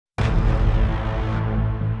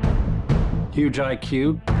Huge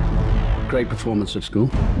IQ, great performance at school,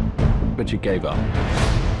 but you gave up.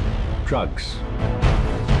 Drugs,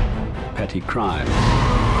 petty crime,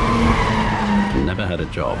 you never had a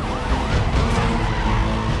job.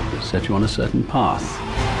 It set you on a certain path,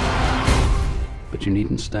 but you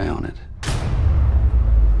needn't stay on it.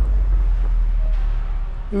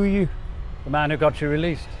 Who are you? The man who got you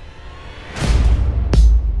released.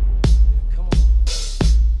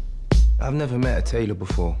 I've never met a tailor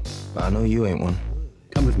before, but I know you ain't one.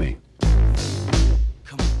 Come with me.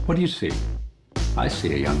 What do you see? I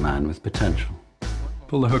see a young man with potential.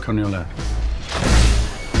 Pull the hook on your left.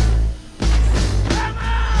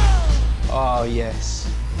 Oh, yes.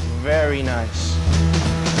 Very nice.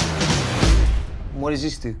 What does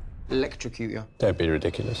this do? Electrocute you? Don't be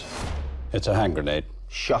ridiculous. It's a hand grenade.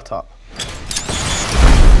 Shut up.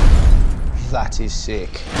 That is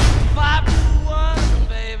sick.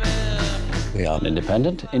 We are an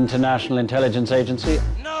independent international intelligence agency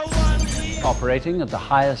operating at the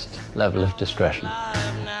highest level of discretion.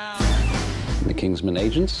 And the Kingsman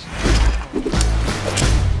agents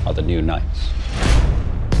are the new knights.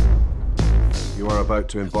 You are about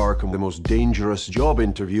to embark on the most dangerous job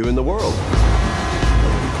interview in the world.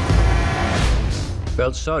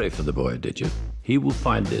 Felt sorry for the boy, did you? He will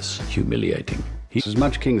find this humiliating. He's as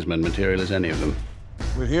much Kingsman material as any of them.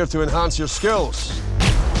 We're here to enhance your skills,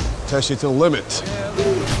 test you to the limit.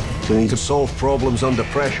 You need to solve problems under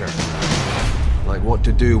pressure, like what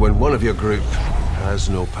to do when one of your group has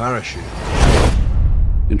no parachute.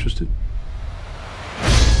 Interested?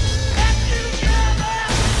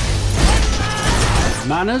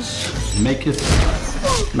 Manners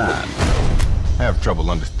maketh man. I have trouble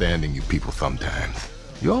understanding you people sometimes.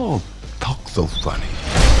 You all talk so funny.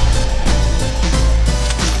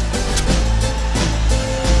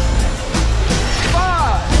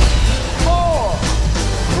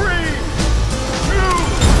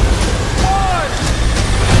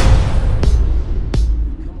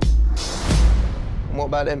 And what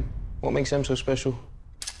about them? What makes them so special?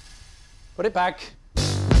 Put it back.